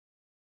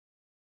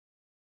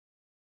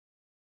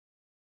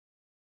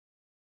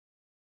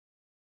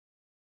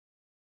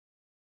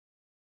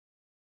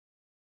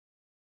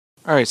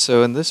Alright,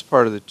 so in this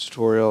part of the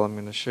tutorial, I'm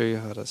going to show you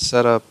how to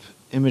set up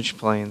image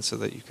planes so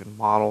that you can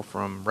model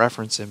from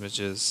reference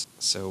images.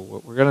 So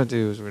what we're going to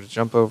do is we're going to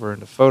jump over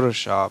into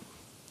Photoshop.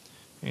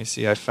 And you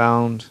see I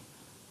found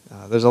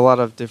there's a lot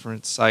of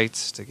different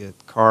sites to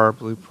get car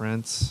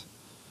blueprints.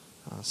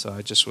 So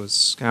I just was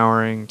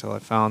scouring until I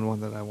found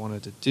one that I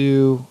wanted to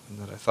do and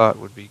that I thought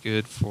would be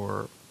good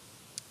for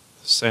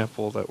the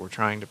sample that we're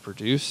trying to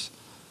produce.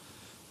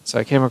 So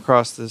I came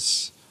across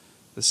this.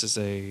 This is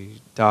a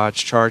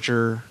Dodge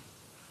Charger.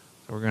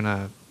 We're going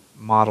to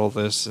model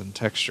this and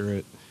texture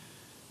it.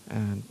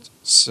 And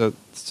so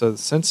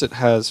since it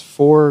has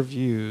 4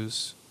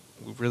 views,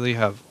 we really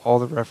have all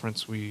the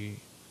reference we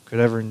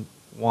could ever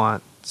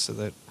want so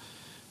that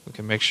we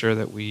can make sure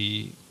that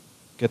we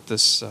get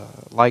this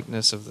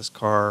likeness of this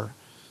car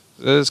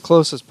as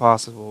close as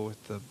possible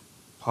with the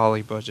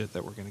poly budget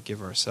that we're going to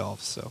give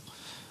ourselves. So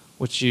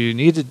what you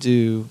need to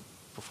do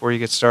before you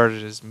get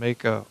started is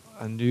make a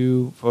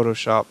new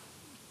Photoshop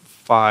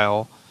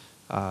file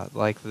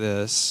like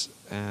this,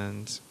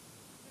 and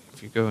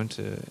if you go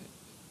into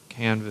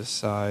canvas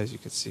size, you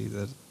can see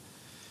that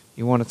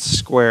you want it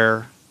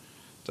square.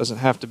 It doesn't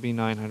have to be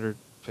 900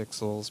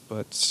 pixels,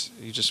 but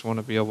you just want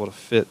to be able to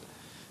fit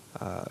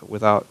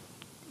without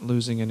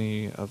losing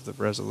any of the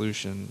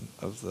resolution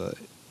of the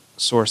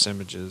source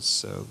images.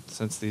 So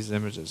since these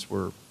images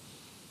were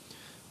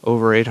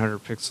over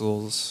 800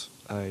 pixels,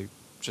 I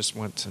just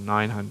went to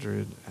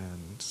 900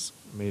 and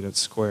made it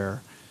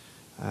square.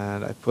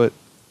 And I put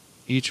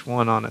each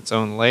one on its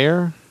own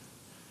layer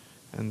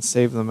and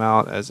save them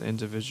out as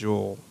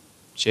individual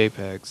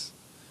JPEGs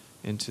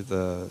into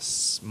the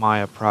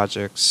Maya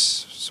Projects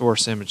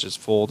source images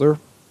folder.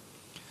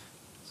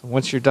 So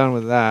once you're done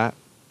with that,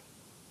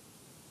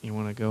 you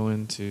want to go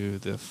into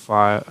the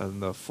file,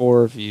 the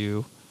 4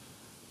 view,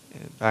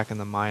 back in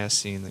the Maya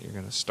scene that you're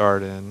going to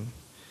start in,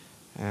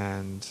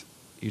 and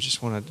you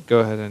just want to go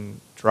ahead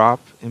and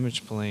drop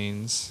image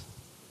planes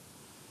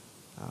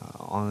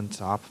on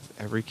top of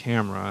every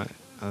camera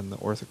on the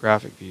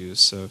orthographic views.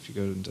 So if you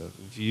go into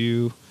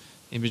View,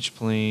 Image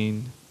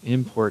Plane,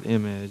 Import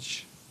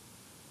Image,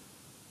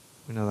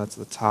 we know that's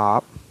the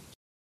top.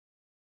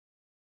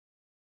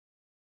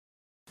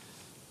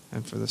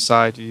 And for the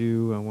side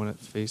view, I want it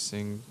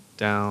facing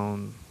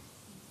down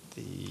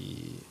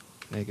the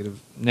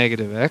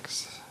negative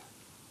X,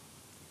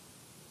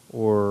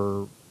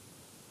 or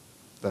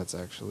that's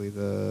actually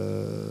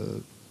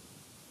the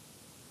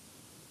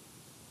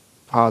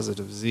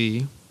positive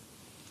Z.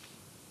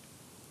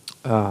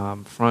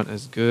 Front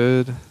is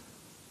good,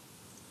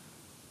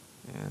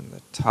 and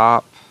the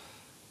top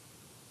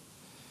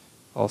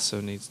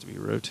also needs to be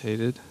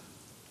rotated.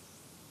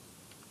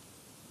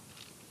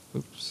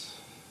 Oops.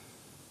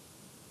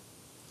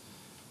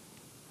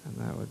 And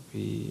that would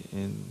be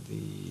in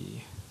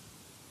the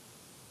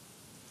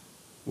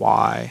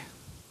Y.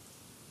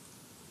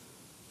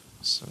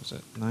 So is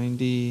it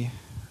 90?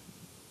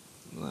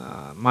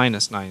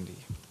 Minus 90.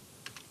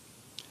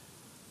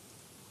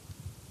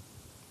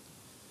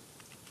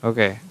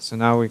 Okay, so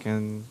now we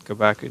can go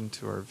back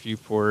into our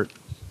viewport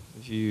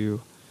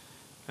view,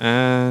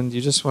 and you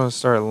just want to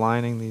start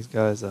lining these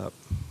guys up.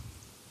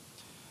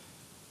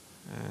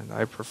 And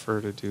I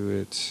prefer to do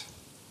it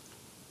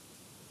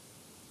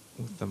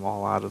with them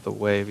all out of the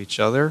way of each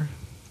other.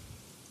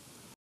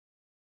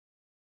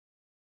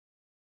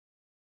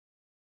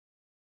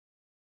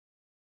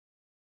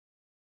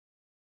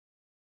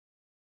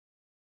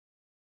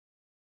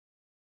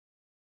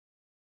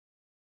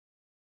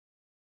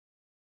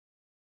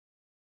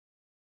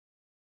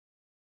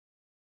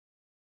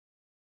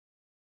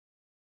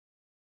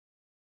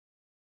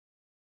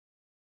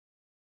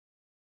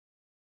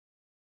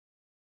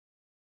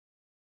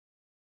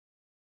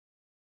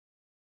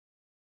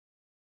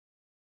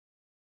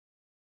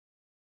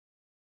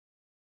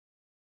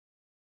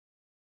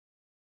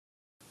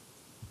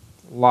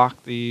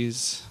 Lock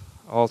these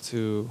all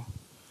to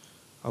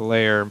a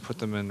layer and put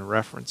them in the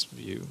reference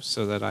view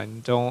so that I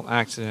don't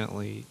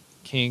accidentally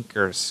kink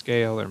or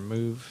scale or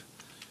move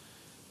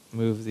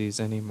these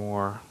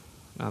anymore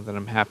now that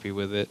I'm happy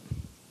with it.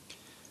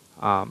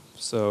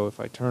 So if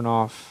I turn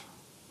off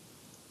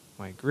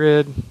my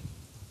grid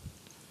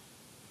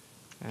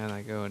and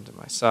I go into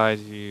my side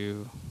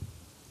view,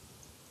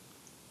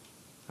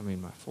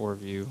 my 4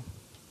 view,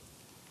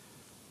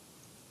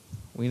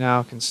 we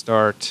now can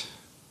start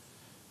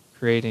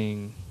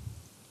creating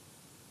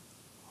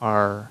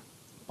our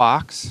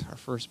box, our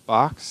first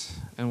box.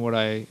 And what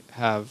I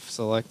have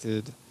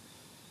selected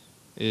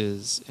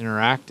is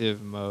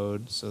interactive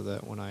mode, so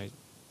that when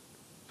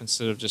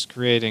instead of just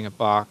creating a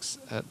box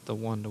at the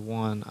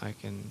 1-to-1, I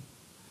can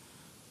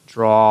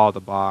draw the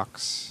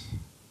box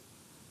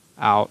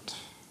out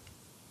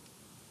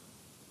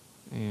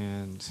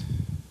and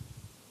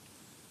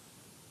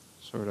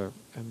sort of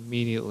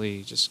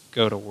immediately just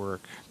go to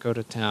work, go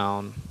to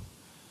town.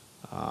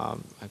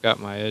 I've got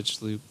my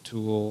edge loop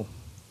tool,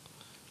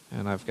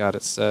 and I've got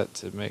it set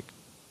to make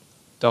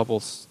double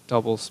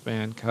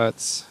span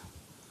cuts,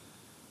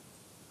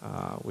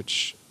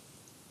 which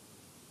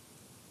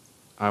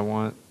I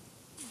want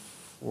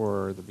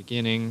for the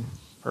beginning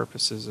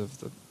purposes of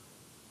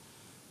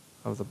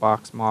the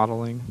box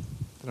modeling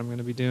that I'm going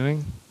to be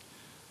doing.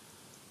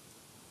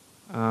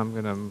 I'm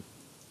going to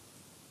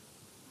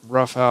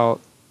rough out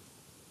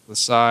the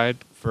side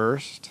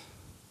first.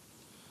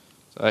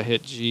 So I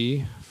hit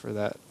G for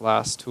that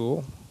last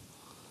tool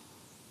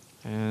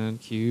and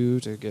Q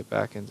to get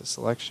back into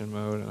selection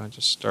mode, and I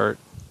just start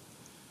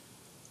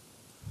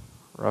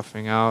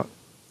roughing out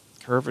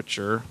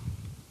curvature.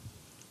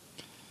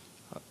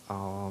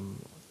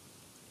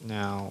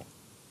 Now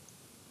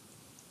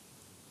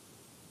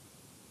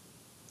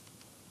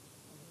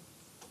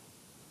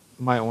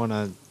might want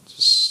to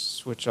just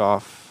switch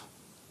off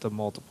the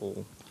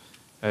multiple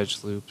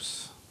edge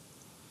loops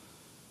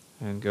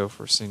and go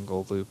for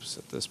single loops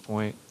at this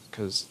point,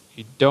 because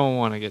you don't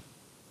want to get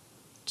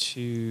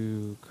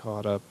too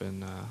caught up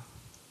in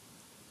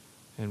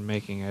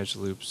making edge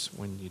loops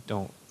when you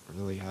don't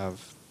really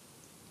have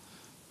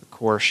the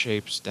core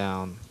shapes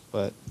down.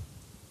 But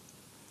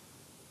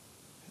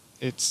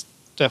it's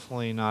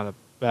definitely not a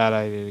bad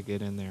idea to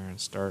get in there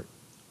and start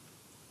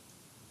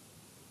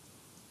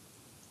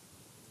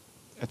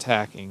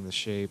attacking the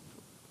shape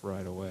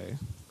right away.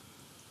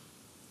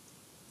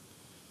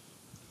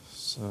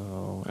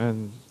 So,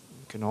 and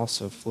you can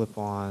also flip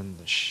on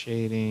the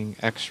shading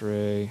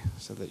X-ray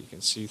so that you can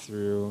see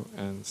through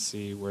and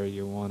see where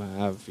you want to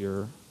have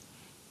your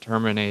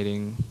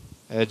terminating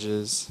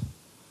edges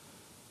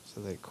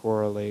so they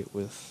correlate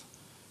with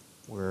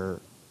where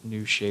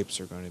new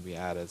shapes are going to be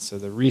added. So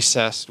the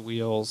recessed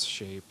wheels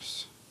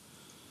shapes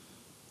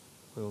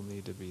will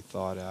need to be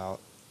thought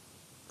out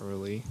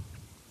early,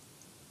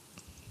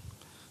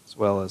 as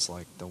well as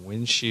like the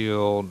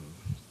windshield,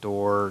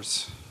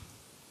 doors.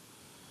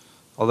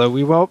 Although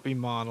we won't be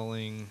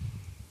modeling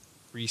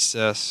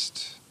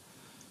recessed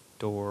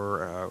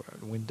door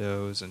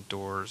windows and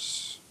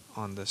doors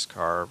on this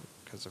car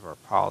because of our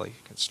poly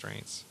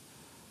constraints,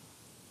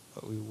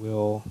 but we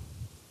will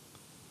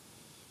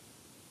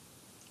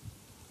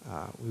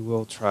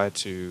try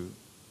to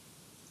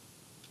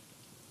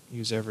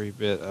use every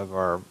bit of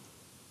our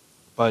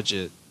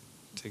budget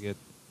to get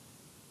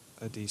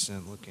a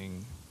decent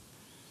looking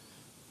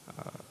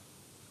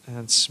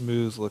and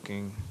smooth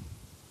looking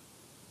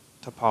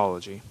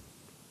topology.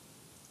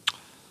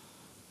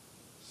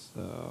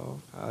 So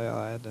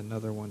I'll add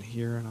another one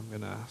here, and I'm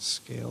going to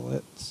scale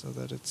it so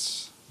that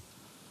it's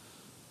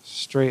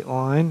straight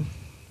line,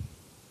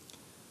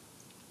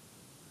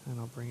 and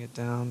I'll bring it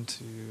down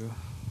to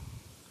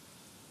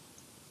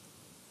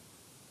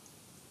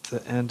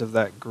the end of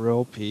that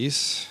grill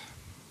piece.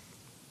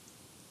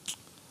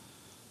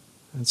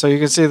 And so you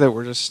can see that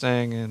we're just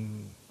staying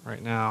in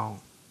right now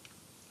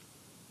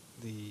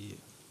the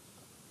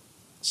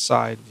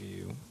side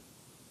view.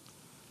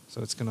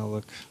 So it's going to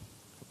look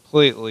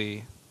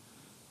completely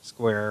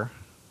square.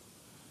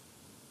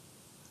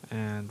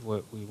 And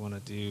what we want to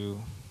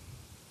do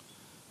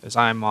is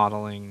I'm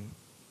modeling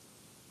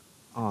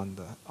on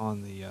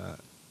the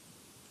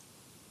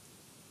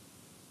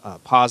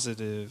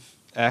positive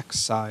X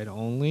side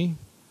only.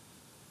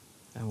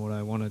 And what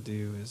I want to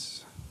do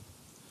is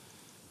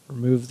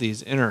remove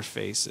these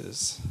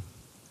interfaces.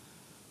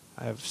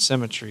 I have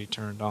symmetry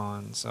turned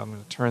on, so I'm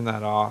going to turn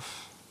that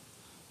off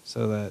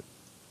so that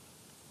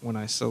when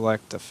I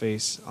select a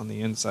face on the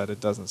inside, it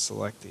doesn't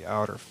select the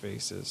outer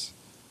faces.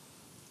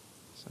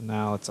 So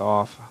now it's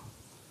off,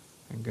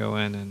 and go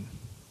in and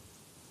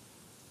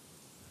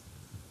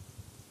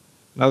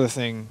another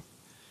thing,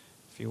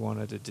 if you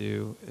wanted to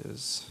do,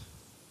 is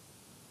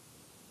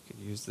you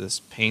could use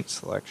this paint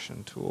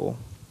selection tool.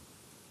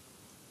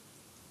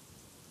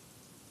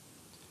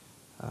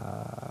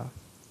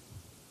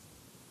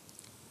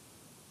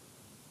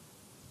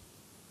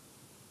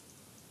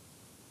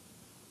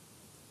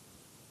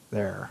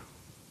 There.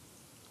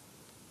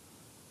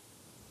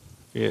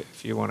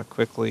 If you want to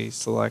quickly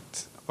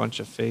select a bunch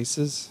of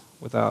faces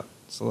without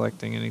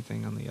selecting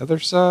anything on the other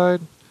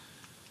side,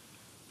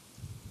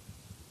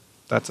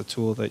 that's a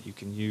tool that you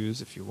can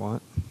use if you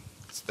want.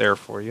 It's there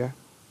for you.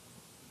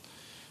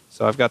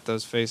 So I've got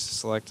those faces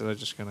selected. I'm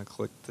just going to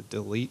click the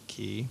delete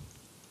key.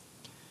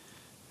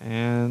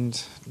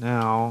 And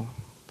now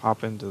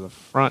pop into the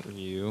front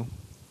view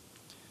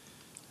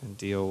and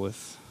deal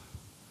with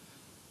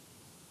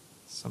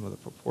some of the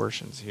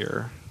proportions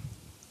here.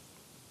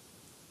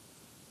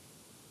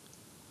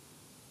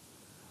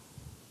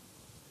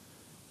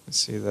 You can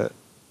see that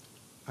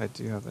I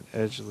do have an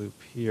edge loop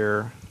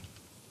here.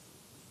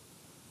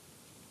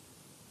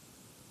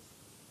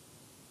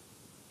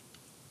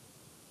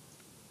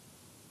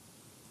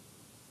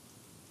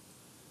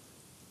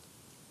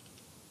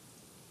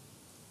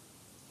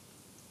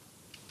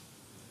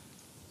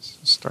 So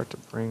start to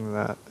bring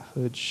that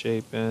hood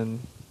shape in.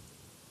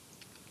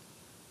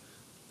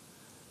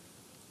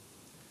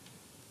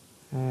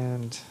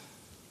 And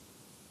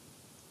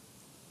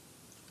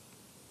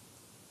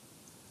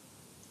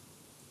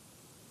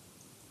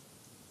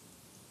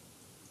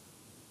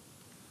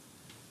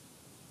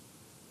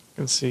you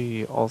can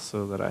see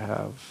also that I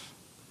have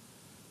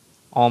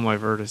all my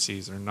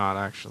vertices are not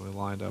actually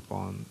lined up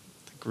on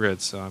the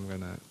grid. So I'm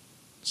going to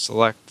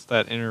select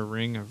that inner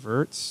ring of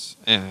verts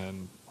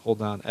and hold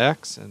down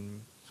X,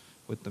 and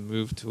with the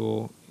move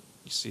tool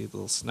you see the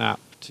little snap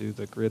to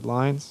the grid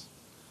lines.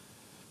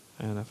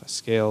 And if I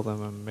scale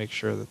them and make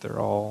sure that they're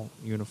all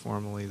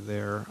uniformly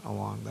there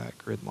along that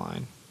grid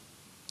line.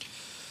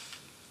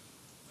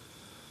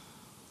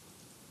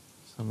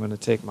 So I'm going to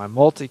take my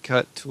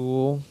multi-cut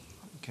tool,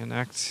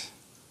 connect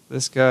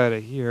this guy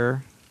to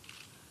here.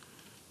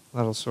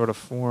 That'll sort of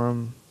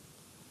form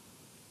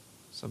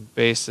some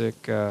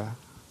basic, so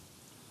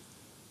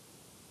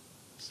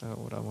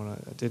what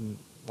I didn't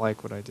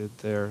like what I did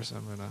there, so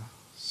I'm going to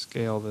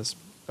scale this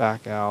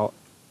back out.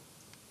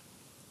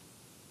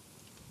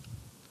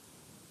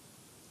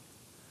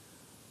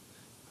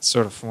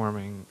 Sort of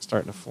starting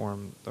to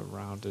form the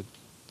rounded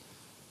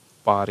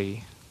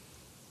body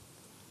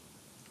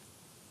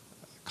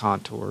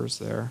contours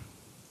there.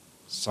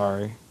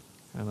 Sorry,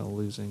 kind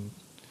of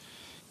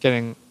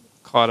getting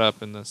caught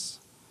up in this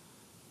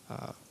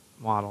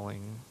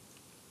modeling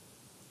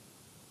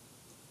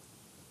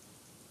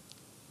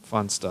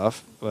fun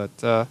stuff,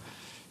 but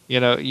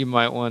you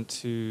might want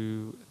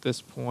to at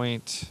this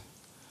point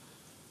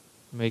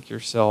make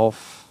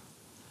yourself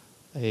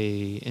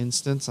a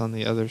instance on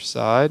the other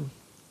side.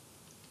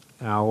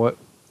 Now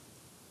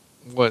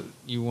what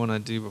you want to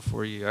do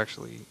before you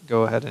actually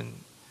go ahead and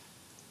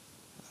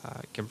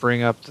can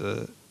bring up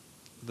the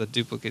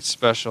duplicate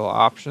special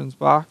options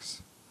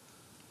box,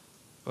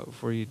 but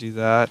before you do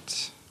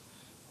that,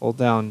 hold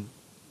down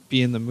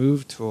B in the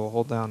move tool,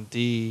 hold down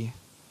D,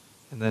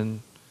 and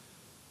then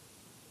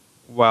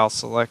while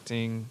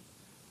selecting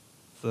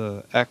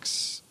the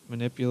X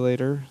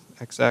manipulator,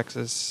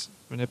 X-axis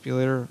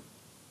manipulator,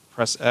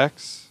 press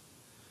X,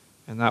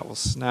 and that will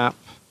snap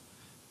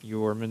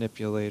your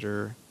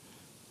manipulator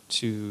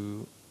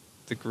to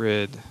the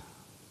grid.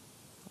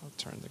 I'll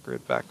turn the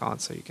grid back on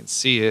so you can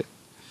see it.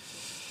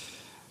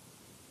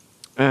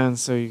 And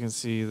so you can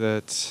see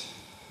that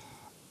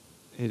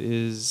it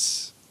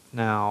is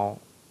now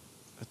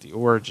at the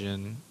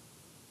origin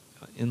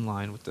in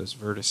line with those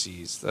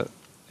vertices, that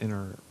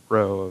inner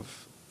row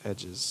of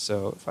edges.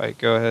 So if I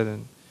go ahead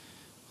and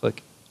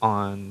click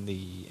on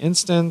the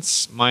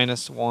instance,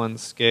 -1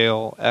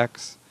 scale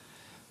X,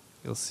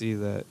 you'll see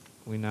that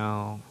we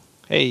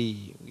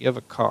have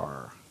a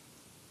car.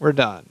 We're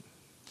done.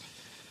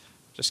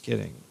 Just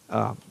kidding.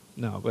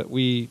 No, but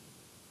we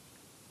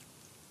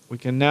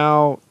can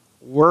now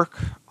work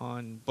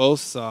on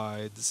both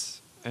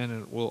sides, and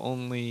it will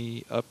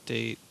only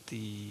update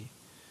the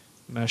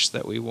mesh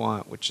that we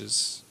want, which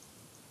is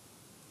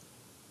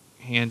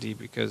handy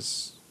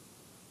because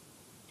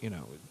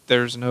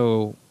there's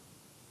no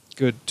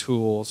good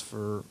tools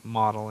for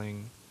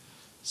modeling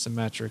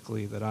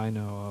symmetrically that I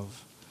know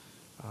of.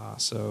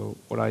 So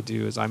what I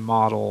do is I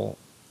model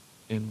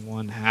in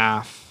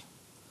 1/2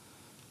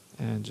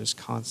 and just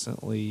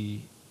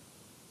constantly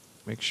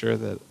make sure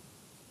that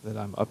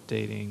I'm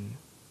updating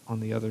on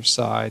the other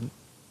side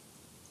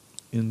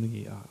in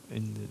the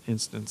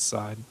instance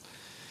side,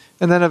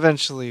 and then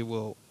eventually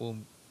we'll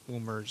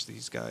merge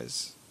these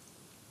guys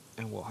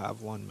and we'll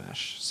have one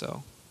mesh.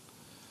 So,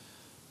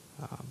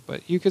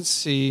 but you could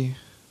see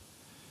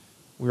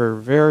we're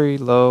very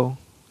low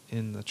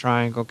in the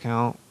triangle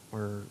count.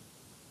 We're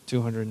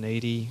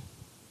 280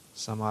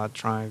 some odd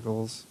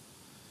triangles,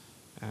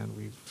 and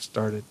we've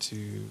started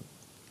to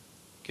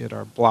get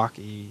our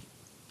blocky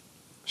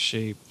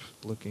shape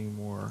looking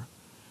more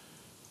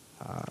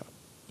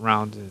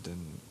rounded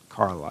and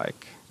car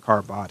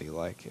body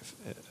like.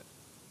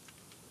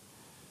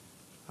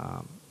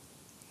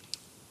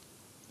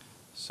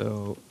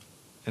 So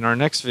in our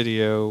next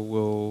video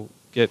we'll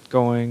get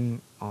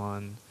going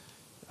on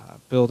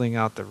building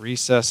out the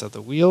recess of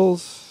the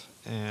wheels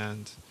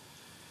and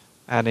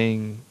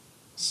adding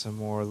some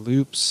more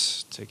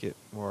loops to get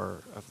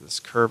more of this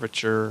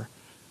curvature,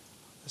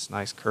 this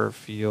nice curve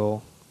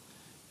feel.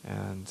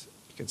 And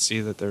you can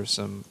see that there's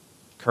some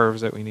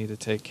curves that we need to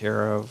take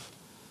care of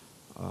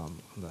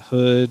on the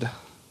hood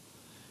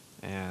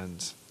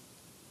and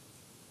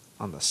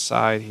on the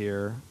side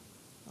here.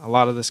 A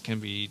lot of this can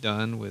be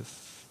done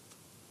with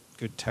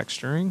good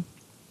texturing,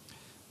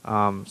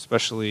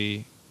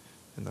 especially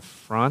in the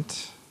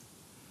front.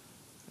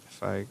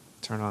 If I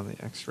turn on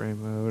the X-ray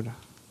mode,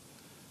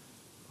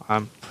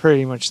 I'm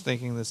pretty much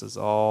thinking this is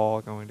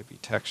all going to be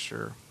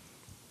texture,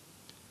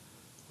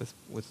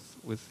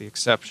 with the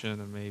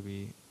exception of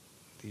maybe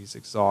these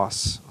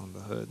exhausts on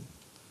the hood.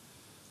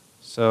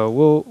 So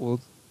we'll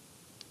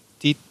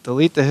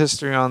delete the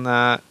history on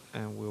that,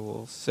 and we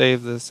will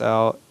save this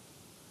out.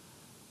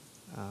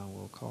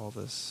 We'll call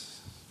this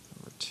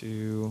number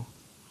 2,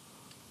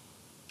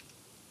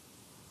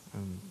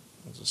 and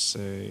we'll just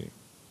say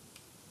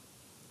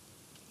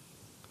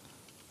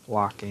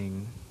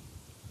blocking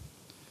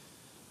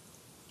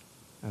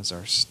as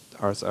our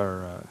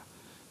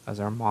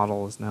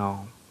model is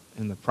now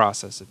in the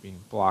process of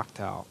being blocked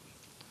out.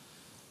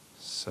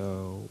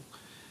 So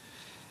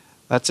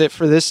that's it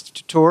for this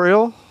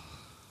tutorial.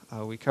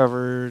 We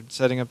covered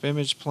setting up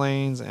image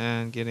planes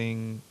and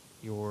getting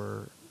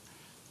your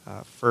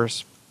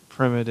first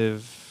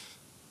primitive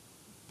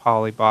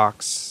poly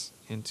box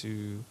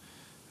into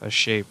a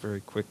shape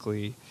very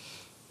quickly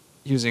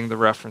using the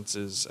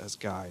references as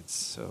guides.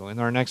 So in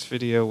our next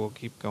video, we'll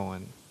keep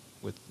going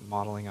with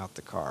modeling out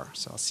the car.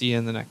 So I'll see you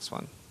in the next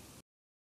one.